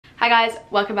Hi guys,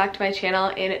 welcome back to my channel.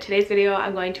 In today's video,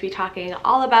 I'm going to be talking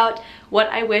all about what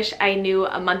I wish I knew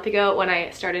a month ago when I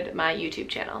started my YouTube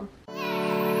channel.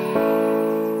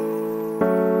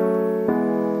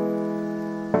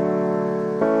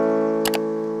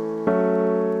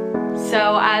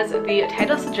 So as the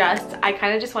title suggests, I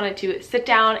kind of just wanted to sit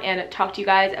down and talk to you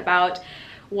guys about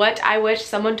what I wish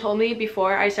someone told me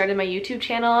before I started my YouTube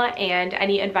channel and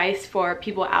any advice for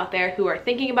people out there who are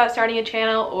thinking about starting a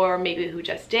channel or maybe who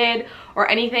just did or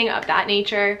anything of that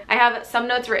nature. I have some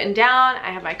notes written down,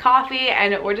 I have my coffee,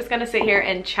 and we're just gonna sit here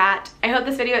and chat. I hope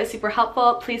this video is super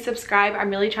helpful. Please subscribe. I'm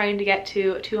really trying to get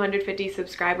to 250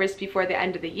 subscribers before the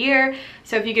end of the year.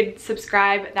 So if you could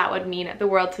subscribe, that would mean the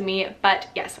world to me. But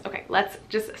yes, okay, let's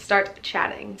just start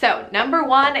chatting. So number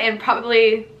one, and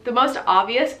probably the most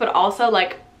obvious, but also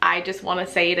like I just want to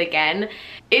say it again,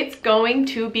 it's going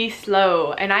to be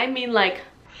slow. And I mean like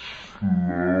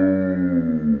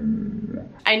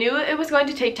I knew it was going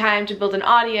to take time to build an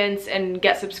audience and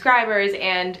get subscribers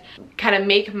and kind of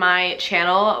make my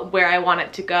channel where I want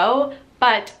it to go,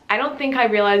 but I don't think I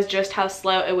realized just how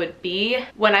slow it would be.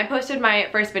 When I posted my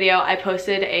first video, I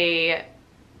posted a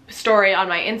story on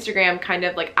my Instagram kind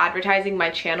of like advertising my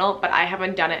channel, but I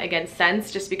haven't done it again since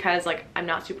just because like I'm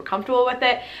not super comfortable with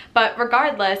it. But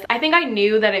regardless, I think I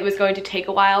knew that it was going to take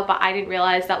a while, but I didn't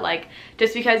realize that like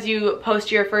just because you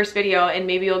post your first video and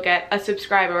maybe you'll get a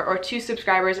subscriber or 2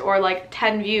 subscribers or like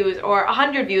 10 views or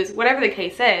 100 views, whatever the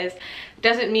case is,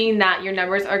 doesn't mean that your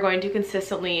numbers are going to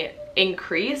consistently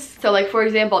increase. So like for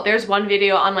example, there's one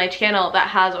video on my channel that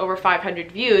has over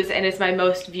 500 views and it's my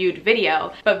most viewed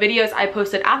video, but videos I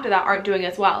posted after that aren't doing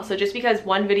as well. So just because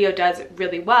one video does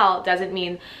really well doesn't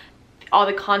mean all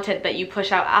the content that you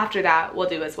push out after that will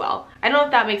do as well. I don't know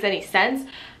if that makes any sense,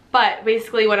 but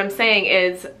basically what I'm saying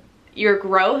is your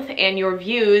growth and your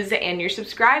views and your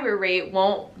subscriber rate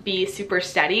won't be super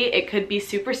steady. It could be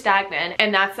super stagnant,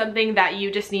 and that's something that you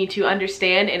just need to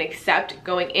understand and accept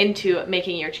going into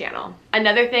making your channel.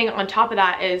 Another thing on top of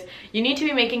that is you need to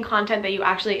be making content that you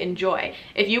actually enjoy.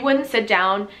 If you wouldn't sit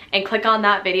down and click on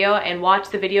that video and watch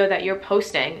the video that you're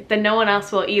posting, then no one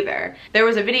else will either. There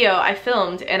was a video I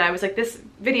filmed and I was like, this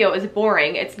video is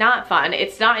boring, it's not fun,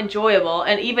 it's not enjoyable,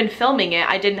 and even filming it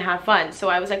I didn't have fun. So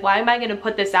I was like, why am I gonna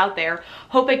put this out there,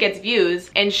 hope it gets views,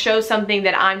 and show something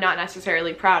that I'm not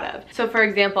necessarily proud of? So for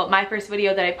example, my first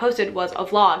video that I posted was a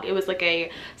vlog. It was like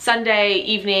a Sunday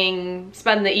evening,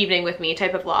 spend the evening with me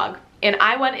type of vlog. And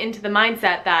I went into the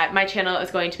mindset that my channel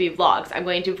is going to be vlogs. I'm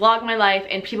going to vlog my life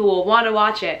and people will want to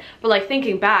watch it. But like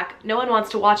thinking back, no one wants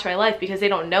to watch my life because they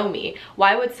don't know me.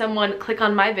 Why would someone click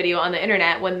on my video on the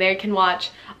internet when they can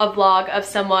watch a vlog of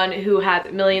someone who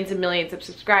has millions and millions of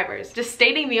subscribers? Just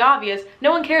stating the obvious, no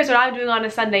one cares what I'm doing on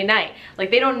a Sunday night. Like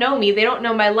they don't know me, they don't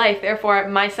know my life, therefore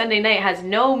my Sunday night has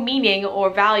no meaning or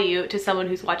value to someone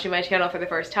who's watching my channel for the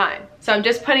first time. So I'm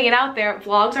just putting it out there,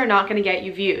 vlogs are not gonna get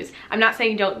you views. I'm not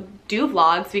saying don't do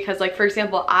vlogs, because like for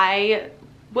example, I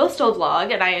will still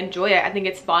vlog and I enjoy it. I think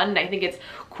it's fun and I think it's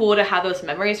cool to have those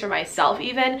memories for myself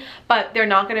even, but they're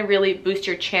not going to really boost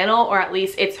your channel, or at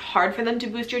least it's hard for them to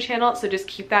boost your channel, so just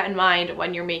keep that in mind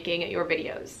when you're making your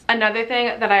videos. Another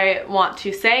thing that I want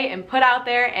to say and put out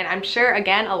there, and I'm sure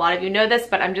again a lot of you know this,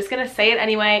 but I'm just going to say it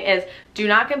anyway, is do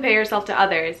not compare yourself to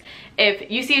others. If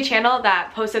you see a channel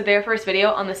that posted their first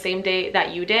video on the same day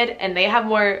that you did and they have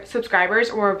more subscribers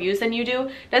or more views than you do,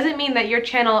 doesn't mean that your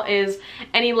channel is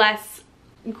any less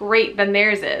great than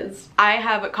theirs is. I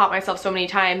have caught myself so many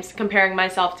times comparing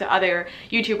myself to other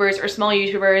YouTubers or small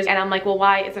YouTubers, and I'm like, well,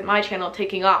 why isn't my channel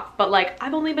taking off? But like,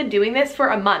 I've only been doing this for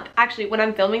a month. Actually, when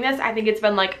I'm filming this, I think it's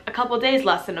been like a couple days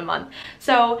less than a month.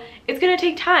 So it's gonna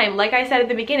take time. Like I said at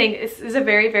the beginning, this is a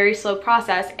very, very slow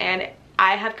process, and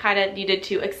I have kind of needed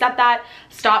to accept that,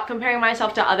 stop comparing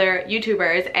myself to other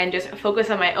YouTubers, and just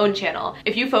focus on my own channel.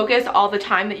 If you focus all the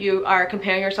time that you are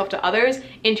comparing yourself to others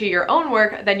into your own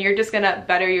work, then you're just gonna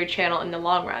better your channel in the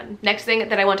long run. Next thing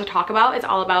that I want to talk about is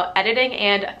all about editing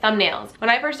and thumbnails. When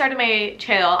I first started my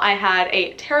channel, I had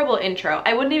a terrible intro.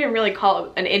 I wouldn't even really call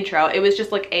it an intro. It was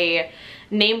just like a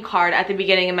name card at the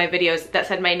beginning of my videos that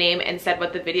said my name and said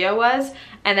what the video was.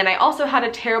 And then I also had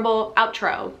a terrible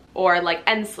outro or like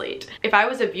end slate. If I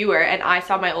was a viewer and I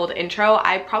saw my old intro,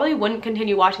 I probably wouldn't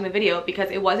continue watching the video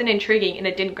because it wasn't intriguing and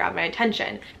it didn't grab my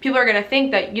attention. People are gonna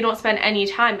think that you don't spend any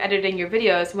time editing your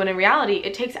videos, when in reality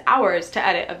it takes hours to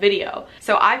edit a video.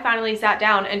 So I finally sat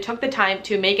down and took the time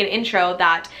to make an intro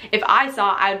that if I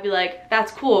saw, I would be like,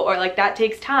 that's cool, or like that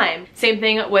takes time. Same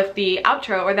thing with the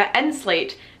outro or the end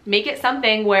slate. Make it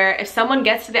something where if someone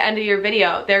gets to the end of your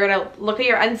video, they're gonna look at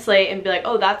your end slate and be like, oh,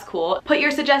 oh, that's cool. Put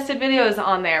your suggested videos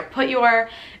on there. Put your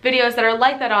videos that are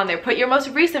like that on there. Put your most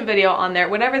recent video on there.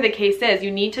 Whatever the case is,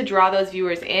 you need to draw those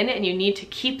viewers in and you need to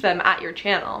keep them at your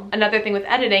channel. Another thing with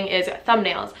editing is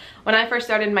thumbnails. When I first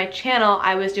started my channel,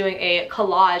 I was doing a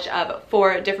collage of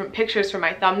 4 different pictures for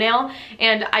my thumbnail,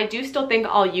 and I do still think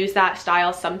I'll use that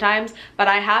style sometimes, but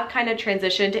I have kind of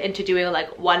transitioned into doing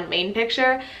like one main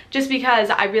picture, just because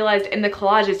I realized in the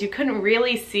collages you couldn't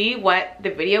really see what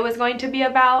the video was going to be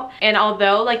about. And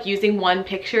although like using one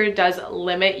picture does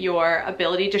limit your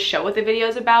ability to show what the video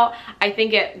is about, I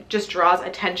think it just draws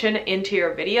attention into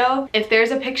your video. If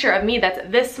there's a picture of me that's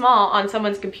this small on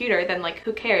someone's computer, then like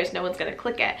who cares? No one's gonna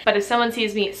click it. But if someone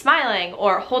sees me smiling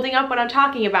or holding up what I'm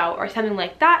talking about or something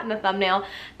like that in the thumbnail,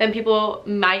 then people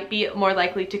might be more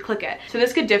likely to click it. So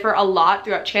this could differ a lot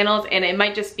throughout channels, and it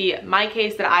might just be my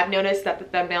case that I've noticed that the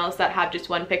thumbnails that have just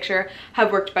one picture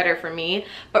have worked better for me.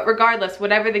 But regardless,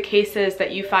 whatever the case is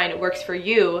that you find works for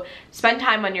you, spend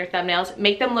time on your thumbnails,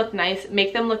 make them look nice,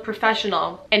 make them look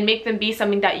professional, and make them be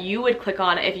something that you would click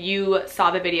on if you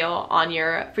saw the video on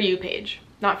your For You page.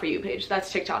 Not For You page,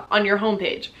 that's TikTok, on your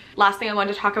homepage. Last thing I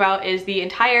wanted to talk about is the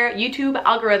entire YouTube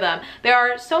algorithm. There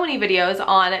are so many videos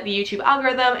on the YouTube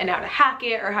algorithm and how to hack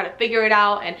it or how to figure it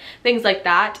out and things like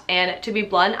that. And to be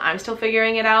blunt, I'm still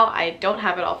figuring it out. I don't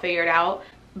have it all figured out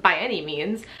by any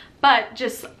means, but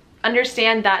just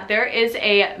understand that there is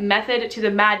a method to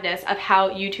the madness of how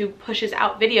YouTube pushes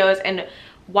out videos and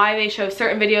why they show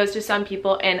certain videos to some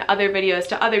people and other videos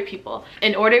to other people.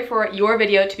 In order for your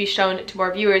video to be shown to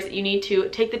more viewers, you need to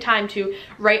take the time to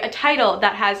write a title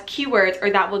that has keywords or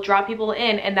that will draw people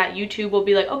in, and that YouTube will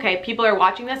be like, okay, people are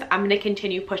watching this, I'm gonna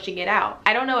continue pushing it out.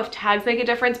 I don't know if tags make a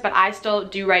difference, but I still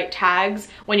do write tags.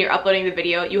 When you're uploading the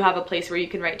video, you have a place where you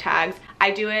can write tags. I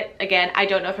do it, again, I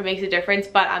don't know if it makes a difference,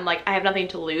 but I'm like, I have nothing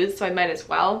to lose, so I might as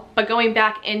well. But going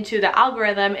back into the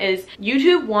algorithm is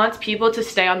YouTube wants people to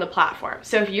stay on the platform.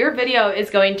 So if your video is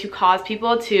going to cause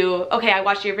people to, okay, I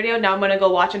watched your video, now I'm gonna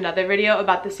go watch another video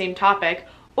about the same topic,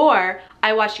 or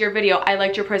I watched your video, I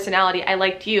liked your personality, I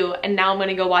liked you, and now I'm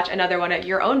gonna go watch another one of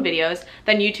your own videos,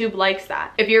 then YouTube likes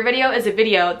that. If your video is a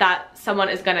video that someone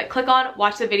is gonna click on,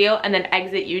 watch the video, and then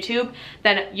exit YouTube,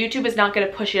 then YouTube is not gonna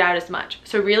push it out as much.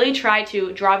 So really try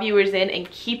to draw viewers in and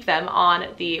keep them on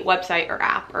the website or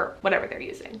app or whatever they're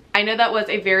using. I know that was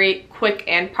a very quick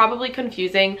and probably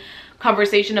confusing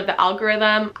conversation of the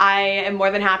algorithm. I am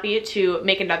more than happy to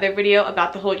make another video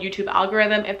about the whole YouTube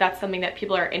algorithm if that's something that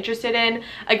people are interested in.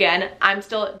 Again, I'm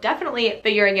still definitely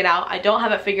figuring it out. I don't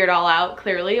have it figured all out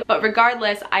clearly, but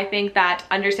regardless, I think that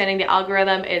understanding the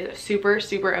algorithm is super,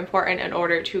 super important in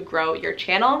order to grow your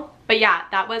channel. But yeah,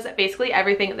 that was basically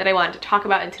everything that I wanted to talk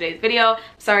about in today's video.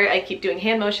 Sorry, I keep doing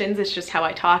hand motions, it's just how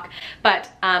I talk. But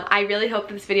I really hope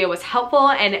that this video was helpful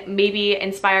and maybe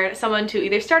inspired someone to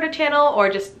either start a channel or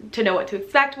just to know what to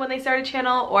expect when they start a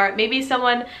channel, or maybe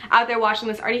someone out there watching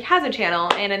this already has a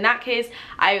channel, and in that case,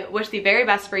 I wish the very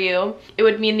best for you. It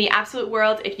would mean the absolute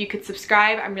world if you could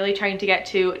subscribe. I'm really trying to get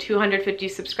to 250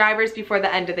 subscribers before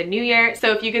the end of the new year.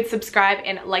 So if you could subscribe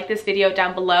and like this video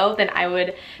down below, then I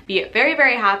would be very,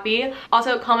 very happy.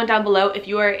 Also, comment down below if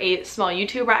you are a small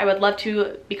YouTuber. I would love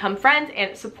to become friends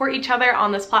and support each other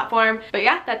on this platform. But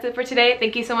yeah, that's it for today.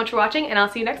 Thank you so much for watching, and I'll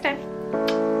see you next time.